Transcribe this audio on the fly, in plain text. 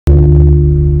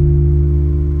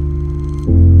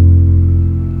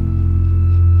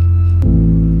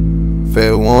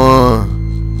Fed One.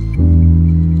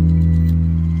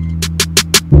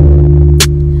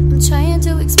 I'm trying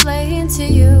to explain to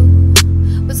you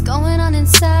what's going on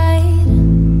inside.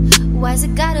 Why's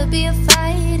it gotta be a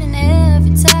fight? And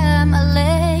every time I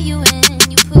let you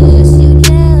in, you push, you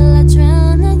yell, I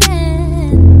drown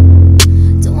again.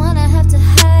 Don't wanna have to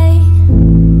hide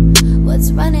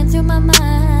what's running through my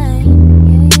mind.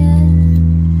 Yeah, yeah.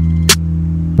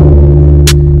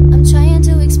 I'm trying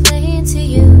to explain to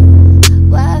you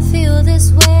why I feel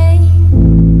this way.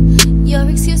 Your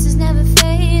excuses never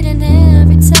fade, and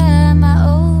every time I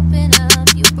open up,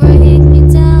 you break me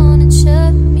down and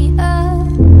shut me up.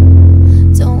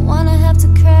 Don't wanna have to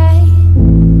cry,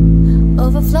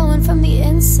 overflowing from the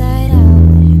inside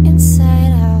out,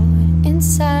 inside out,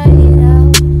 inside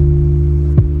out.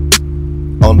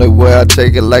 Only way I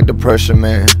take it like depression,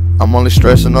 man. I'm only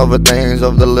stressing over things,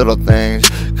 over the little things.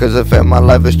 Cause the fact my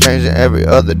life is changing every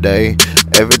other day.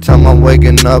 Every time I'm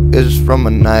waking up, it's from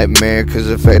a nightmare. Cause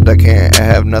the fact I can't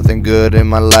have nothing good in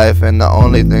my life, and the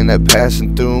only thing that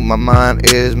passing through my mind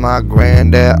is my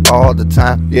granddad all the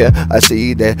time. Yeah, I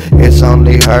see that it's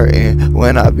only hurting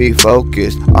when I be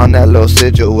focused on that little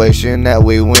situation that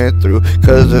we went through.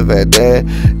 Cause the fact that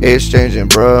it's changing,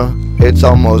 bruh. It's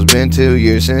almost been 2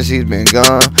 years since he's been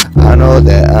gone. I know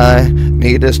that I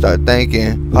need to start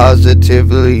thinking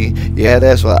positively. Yeah,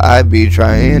 that's what I be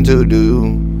trying to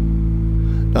do.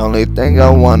 The only thing I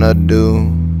wanna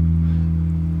do.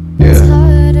 It's Yeah.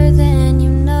 harder than you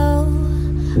know.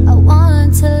 I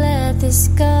want to let this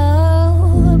go,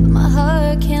 but my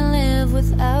heart can't live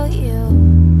without you.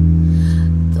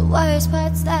 The worst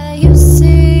parts that you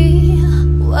see,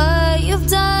 what you've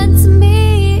done to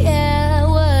me, yeah,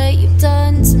 what you've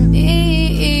done to me,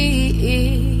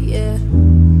 yeah.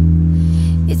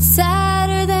 It's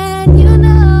sadder than you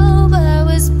know, but I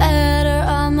was better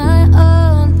on my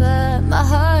own. But my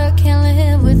heart can't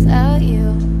live without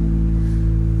you.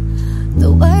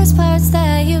 The worst parts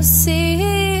that you see,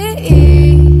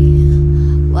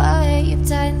 what you've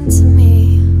done to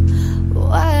me,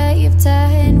 what you've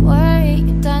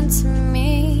done to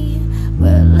me.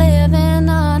 We're living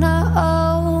on our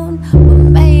own, we're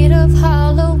made of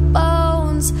hollow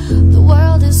bones. The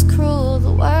world is cruel,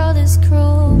 the world is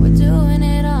cruel. We're doing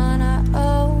it on our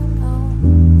own.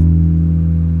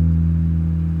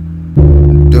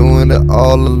 Doing it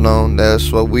all alone,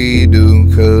 that's what we do.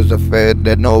 Cause the fact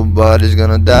that nobody's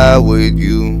gonna die with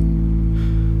you,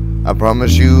 I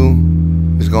promise you,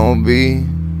 it's gonna be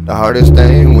the hardest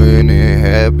thing when it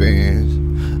happens.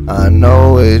 I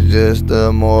know it's just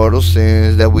the mortal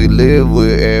sins that we live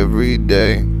with every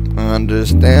day.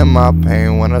 Understand my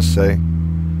pain when I say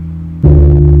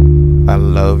I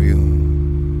love you.